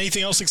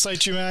 Anything else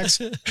excite you, Max?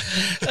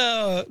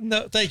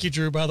 No, thank you,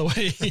 Drew, by the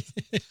way.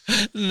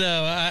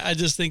 No, I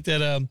just think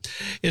that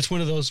it's one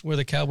of those where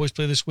the Cowboys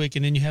play this week,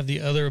 and then you have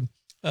the other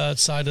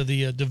side of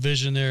the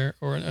division there,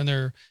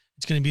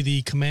 it's going to be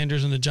the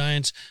Commanders and the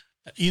Giants.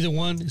 Either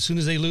one, as soon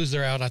as they lose,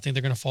 they're out. I think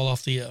they're going to fall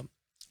off the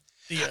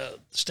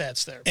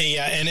stats there.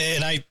 Yeah,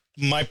 and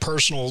my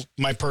personal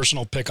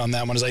pick on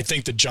that one is I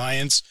think the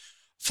Giants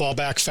fall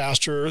back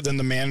faster than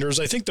the Manders.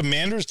 I think the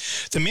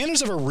Manders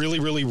have a really,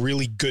 really,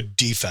 really good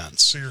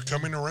defense. So you're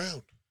coming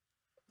around.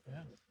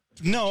 Yeah.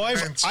 No,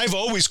 I've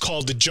always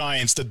called the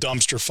Giants the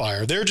dumpster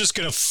fire. They're just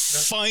going to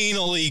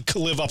finally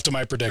live up to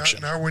my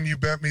prediction. Now, when you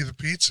bet me the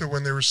pizza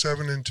when they were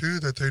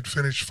 7-2 that they'd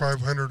finish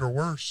 500 or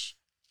worse.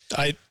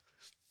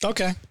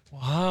 Okay.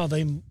 Wow,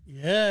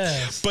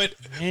 yes. But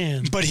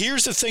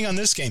here's the thing on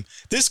this game.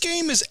 This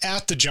game is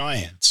at the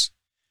Giants.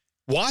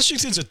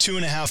 Washington's a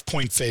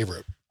 2.5-point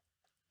favorite.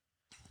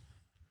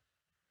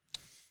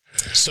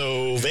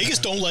 So Vegas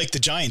don't like the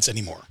Giants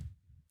anymore.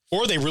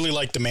 Or they really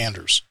like the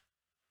Manders.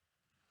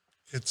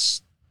 I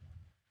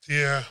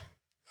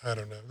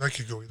don't know. That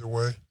could go either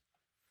way.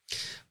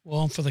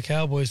 Well, for the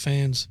Cowboys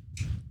fans,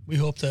 we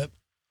hope that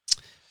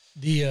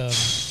the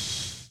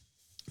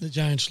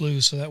Giants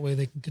lose so that way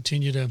they can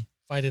continue to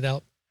fight it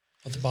out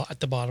at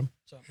the bottom.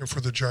 So. And for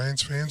the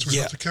Giants fans, we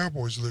hope the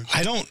Cowboys lose.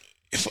 I don't.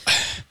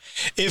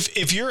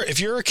 If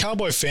you're a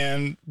Cowboy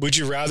fan, would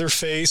you rather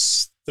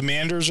face the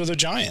Manders or the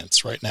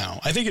Giants right now?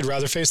 I think you'd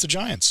rather face the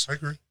Giants. I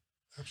agree.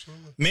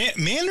 Absolutely.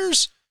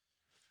 Manders,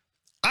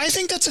 I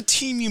think that's a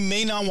team you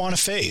may not want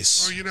to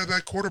face. Well,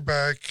 that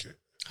quarterback,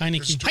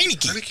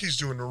 Heineke's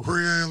doing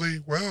really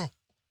well.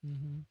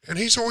 Mm-hmm. And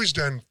he's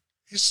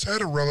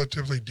had a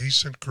relatively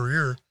decent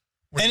career.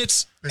 And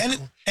it's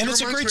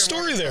a great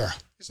story there.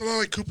 He's a lot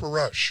like Cooper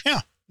Rush.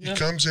 Yeah. He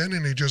comes in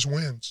and he just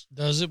wins.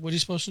 Does it what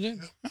he's supposed to do.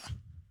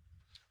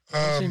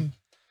 Yeah.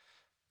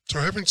 So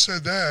having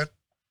said that,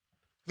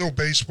 little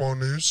baseball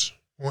news.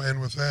 We'll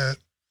end with that.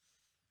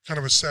 Kind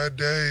of a sad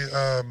day.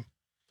 I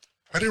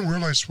didn't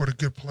realize what a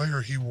good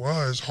player he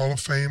was. Hall of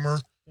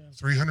Famer,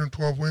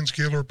 312 wins.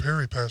 Gaylord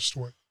Perry passed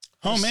away.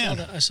 Oh, man.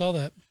 I saw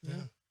that. Yeah.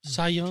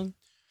 Cy Young.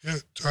 Yeah,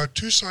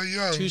 two Cy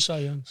Youngs. Two Cy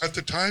Youngs. At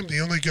the time, the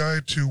only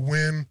guy to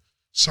win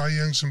Cy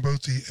Youngs in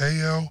both the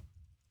AL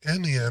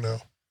and the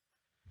NL.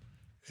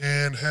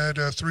 And had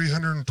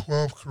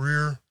 312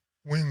 career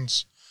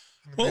wins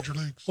in the major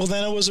leagues. Well,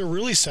 then it was a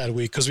really sad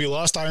week because we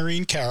lost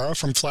Irene Cara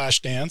from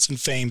Flashdance and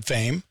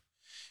Fame.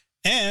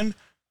 And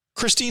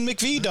Christine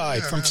McVie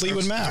died from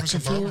Fleetwood Mac.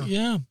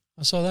 Yeah,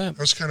 I saw that.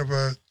 That was kind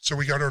of so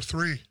we got our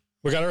three.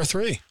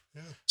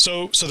 Yeah.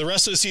 So the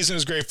rest of the season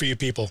is great for you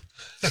people.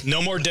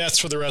 No more deaths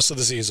for the rest of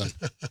the season.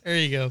 There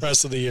you go.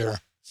 Rest of the year.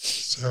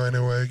 So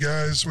anyway,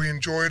 guys, we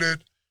enjoyed it.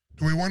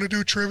 Do we want to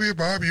do trivia,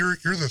 Bob? You're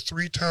the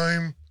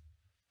 3-time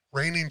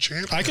reigning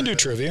champion. I can do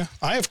trivia.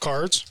 I have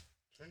cards.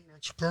 Okay, you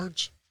want some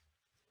cards?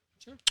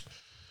 Sure.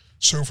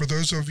 So for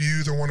those of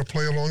you that want to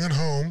play along at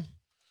home,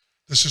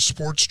 this is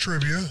sports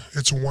trivia.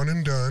 It's one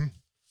and done.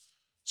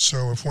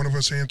 So if one of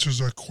us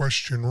answers a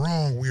question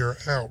wrong, we are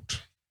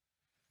out.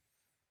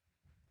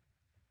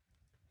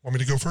 Want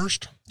me to go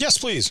first? Yes,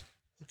 please.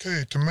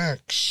 Okay, to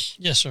Max.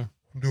 Yes, sir.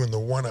 I'm doing the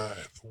one eye.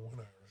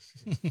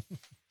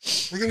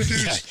 We're going to do...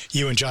 Yeah,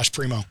 you and Josh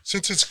Primo.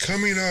 Since it's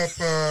coming up,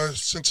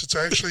 since it's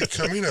actually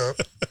coming up,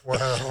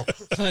 wow.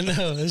 I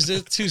know. Is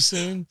it too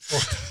soon?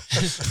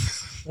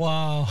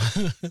 Wow.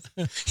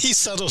 He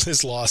settled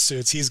his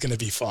lawsuits. He's going to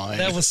be fine.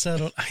 That was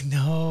settled. I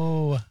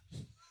know.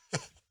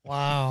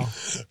 Wow.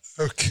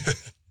 Okay.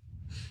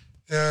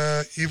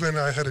 Even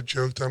I had a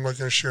joke that I'm not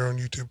going to share on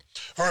YouTube.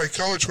 All right,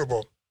 college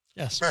football.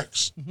 Yes.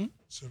 Max. Mhm.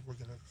 So we're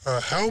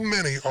gonna. How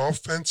many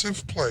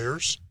offensive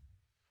players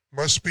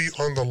must be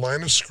on the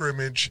line of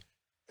scrimmage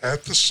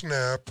at the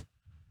snap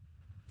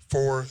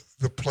for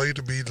the play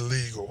to be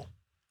legal?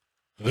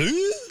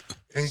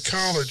 In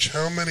college,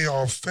 how many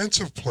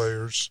offensive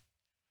players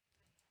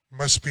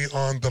must be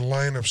on the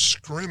line of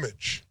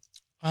scrimmage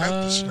at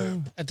the snap?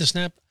 At the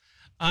snap,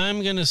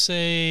 I'm going to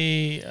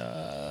say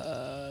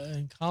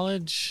in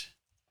college,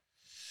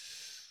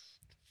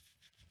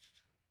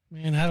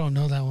 man, I don't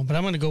know that one, but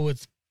I'm going to go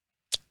with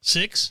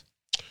 6.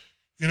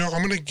 You know,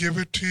 I'm going to give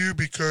it to you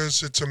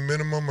because it's a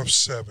minimum of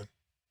 7.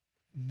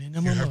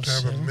 Minimum You have of to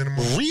have 7. a minimum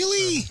of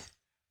Really? 7.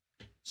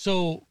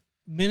 So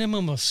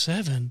minimum of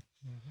 7.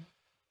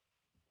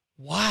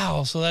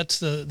 Wow. So that's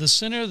the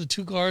center, the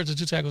 2 guards, the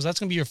 2 tackles. That's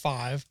going to be your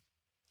 5.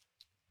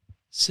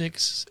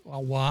 6.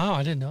 Wow.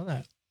 I didn't know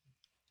that.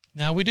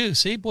 Now we do.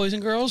 See, boys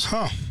and girls,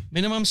 Huh.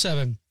 minimum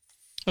 7.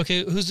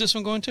 Okay. Who's this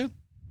one going to?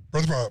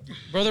 Brother Bob.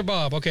 Brother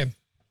Bob. Okay.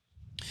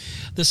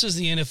 This is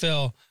the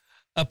NFL.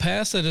 A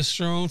pass that is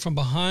thrown from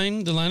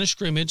behind the line of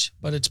scrimmage,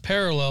 but it's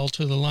parallel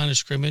to the line of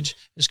scrimmage,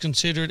 is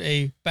considered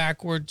a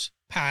backwards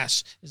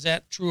pass. Is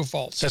that true or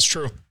false? That's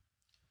true.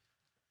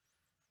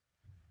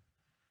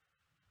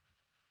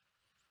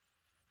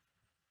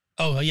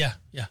 Oh, yeah.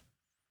 Yeah.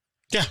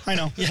 Yeah, I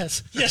know.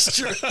 Yes. Yes,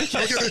 true. I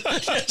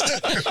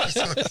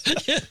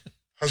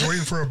was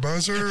waiting for a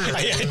buzzer.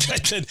 I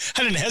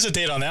didn't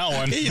hesitate on that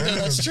one.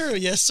 That's true.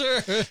 Yes,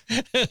 sir.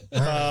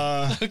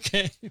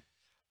 Okay.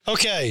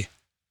 Okay,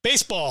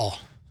 baseball.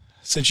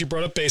 Since you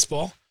brought up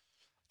baseball,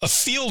 a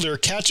fielder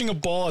catching a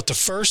ball at the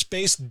first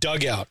base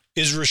dugout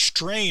is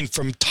restrained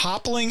from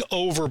toppling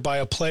over by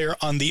a player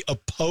on the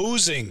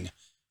opposing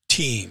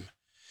team.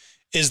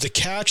 Is the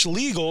catch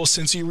legal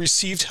since he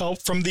received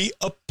help from the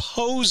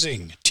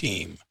opposing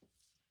team?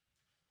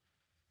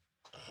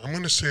 I'm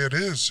going to say it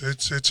is.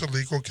 It's a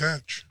legal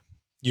catch.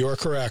 You are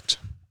correct.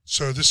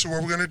 So this is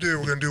what we're going to do.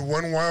 We're going to do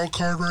one wild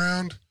card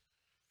round.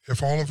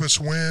 If all of us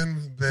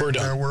win, then We're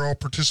done. we're all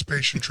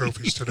participation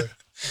trophies today.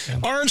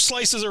 Orange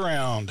slices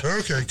around.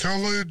 Okay,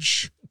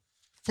 college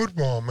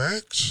football,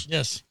 Max.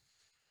 Yes.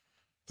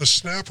 The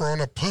snapper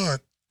on a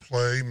punt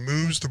play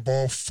moves the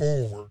ball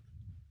forward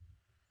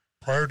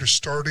prior to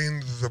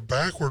starting the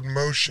backward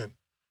motion.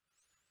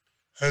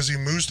 As he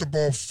moves the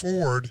ball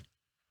forward,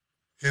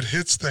 it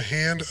hits the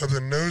hand of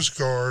the nose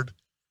guard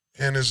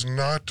and is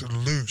not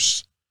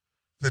loose.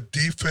 The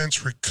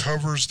defense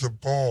recovers the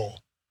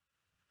ball.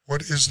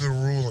 What is the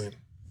ruling?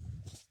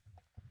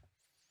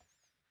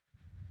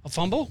 A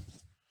fumble?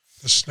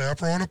 The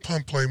snapper on a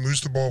punt play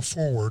moves the ball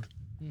forward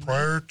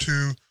prior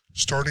to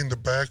starting the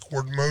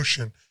backward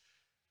motion.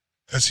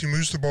 As he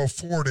moves the ball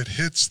forward, it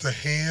hits the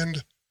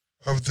hand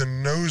of the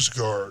nose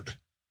guard.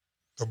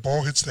 The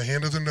ball hits the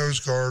hand of the nose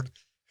guard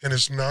and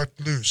is not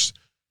loose.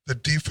 The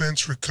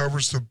defense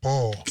recovers the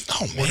ball.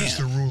 Oh, What is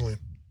the man. ruling?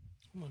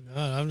 Oh, my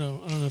God. I don't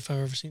know if I've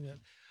ever seen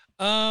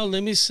that.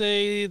 Let me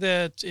say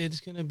that it's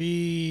going to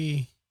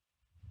be...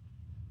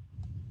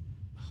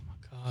 Oh,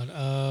 my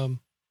God.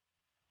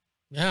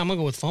 Yeah, I'm going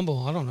to go with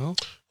fumble. I don't know.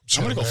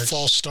 I'm going to go Max.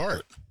 false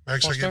start.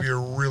 Max, False I give start? you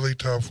a really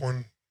tough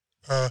one.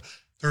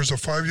 There's a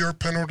 5-yard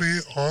penalty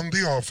on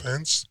the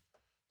offense.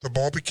 The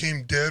ball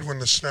became dead when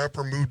the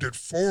snapper moved it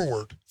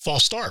forward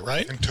False start,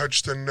 right? and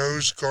touched the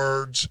nose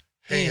guard's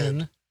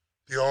hand.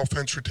 The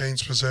offense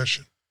retains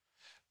possession.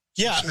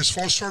 Yeah. Is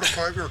false start a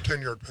 5 or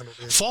 10-yard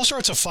penalty? False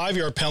start's a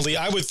 5-yard penalty.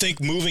 I would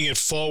think moving it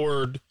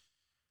forward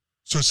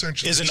So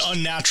essentially, is an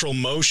unnatural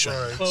motion.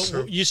 right. Well,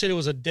 so, you said it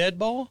was a dead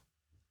ball?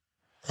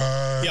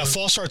 Yeah,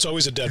 false start's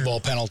always a dead ball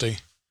penalty.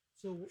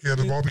 So, yeah,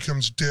 the ball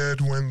becomes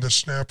dead when the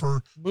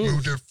snapper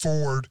moved it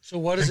forward So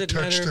what does and it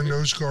touched matter? the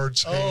nose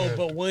guard's Oh, hand.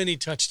 but when he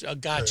touched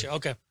it. Gotcha.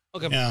 Okay.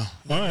 Okay. Yeah.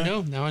 All I right.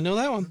 know. Now I know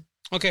that one.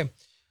 Okay.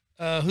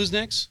 Who's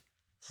next?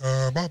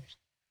 Bob,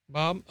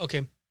 Bob? Okay.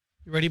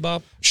 You ready,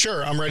 Bob?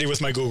 Sure, I'm ready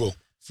with my Google.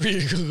 For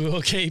your Google.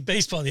 Okay.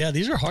 Baseball. Yeah,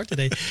 these are hard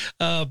today.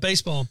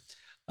 Baseball.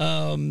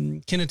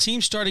 Can a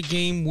team start a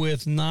game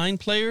with 9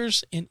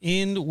 players and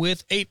end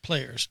with 8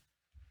 players?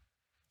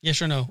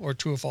 Yes or no? Or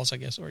true or false, I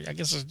guess. Or I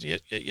guess it's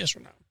yes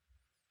or no.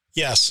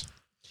 Yes.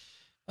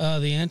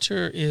 The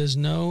answer is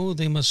no.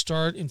 They must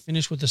start and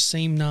finish with the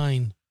same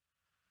 9.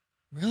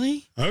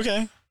 Really?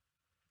 Okay.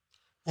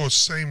 well,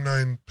 same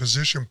 9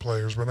 position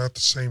players, but not the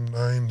same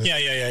 9.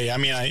 Yeah. I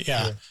mean,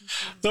 yeah.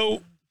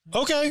 Though,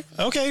 okay.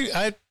 No.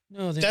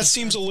 They That must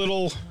seems a start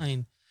little. with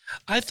 9.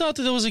 I thought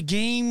that there was a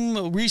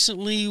game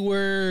recently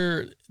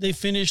where they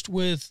finished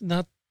with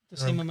not the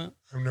same amount.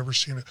 I've never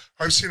seen it.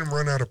 I've seen them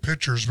run out of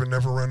pitchers, but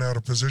never run out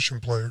of position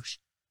players.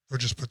 They'll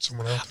just put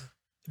someone out there.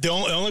 The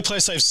only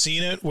place I've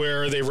seen it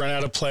where they run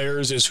out of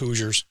players is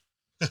Hoosiers.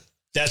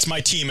 That's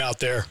my team out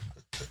there.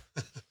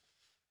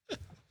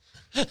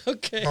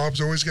 Okay. Bob's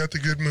always got the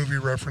good movie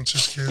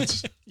references,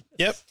 kids.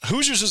 Yep.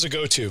 Hoosiers is a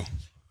go-to.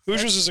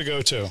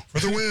 For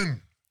the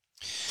win.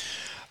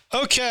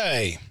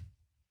 Okay.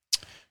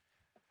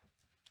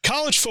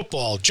 College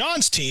football.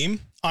 John's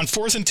team on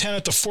 4th and 10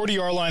 at the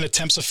 40-yard line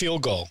attempts a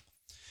field goal.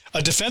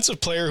 A defensive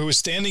player who is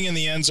standing in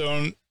the end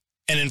zone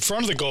and in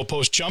front of the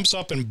goalpost jumps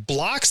up and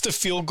blocks the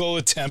field goal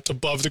attempt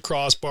above the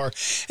crossbar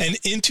and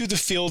into the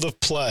field of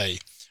play.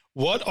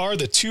 What are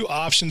the two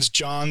options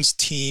John's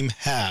team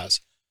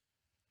has?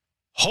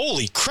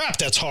 Holy crap,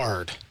 that's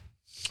hard.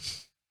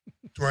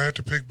 Do I have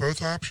to pick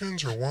both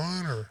options or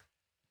one or?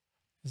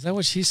 Is that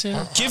what she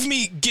said? Give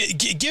me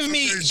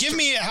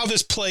how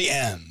this play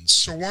ends.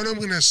 So one, I'm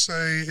going to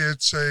say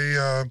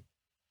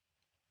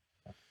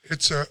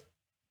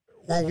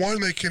one,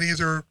 they can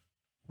either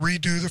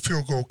redo the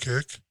field goal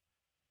kick,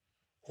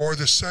 or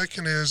the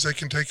second is they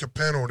can take a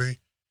penalty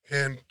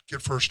and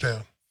get first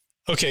down.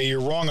 Okay,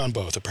 you're wrong on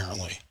both,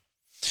 apparently.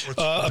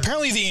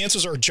 Apparently the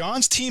answers are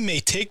John's team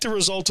may take the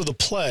result of the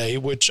play,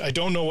 which I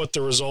don't know what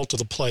the result of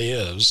the play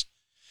is,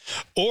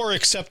 or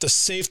accept the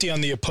safety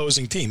on the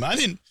opposing team. I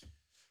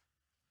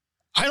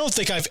don't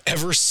think I've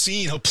ever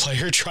seen a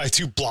player try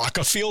to block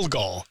a field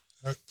goal.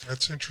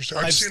 That's interesting.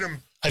 I've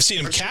seen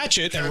him catch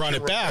it and run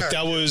it back.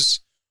 That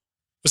was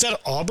that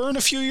Auburn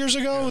a few years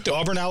ago? Yeah. The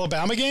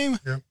Auburn-Alabama game?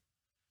 Yeah.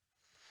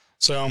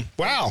 So,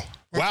 wow,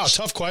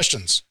 tough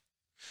questions.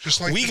 Just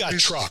like we got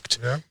trucked.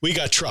 Yeah. We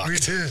got trucked. We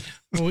did.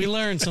 Well, we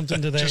learned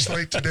something today. Just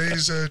like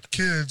today's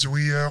kids,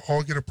 we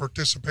all get a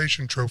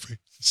participation trophy.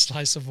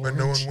 Slice of orange.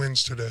 But no one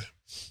wins today.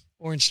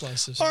 Orange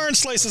slices. Orange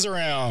slices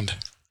around.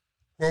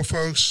 Well,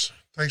 folks,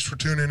 thanks for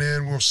tuning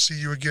in. We'll see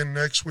you again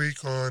next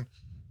week on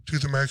To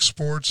the Max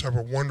Sports. Have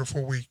a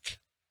wonderful week.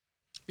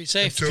 Be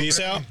safe. Peace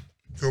out.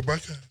 Go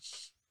Buckeyes.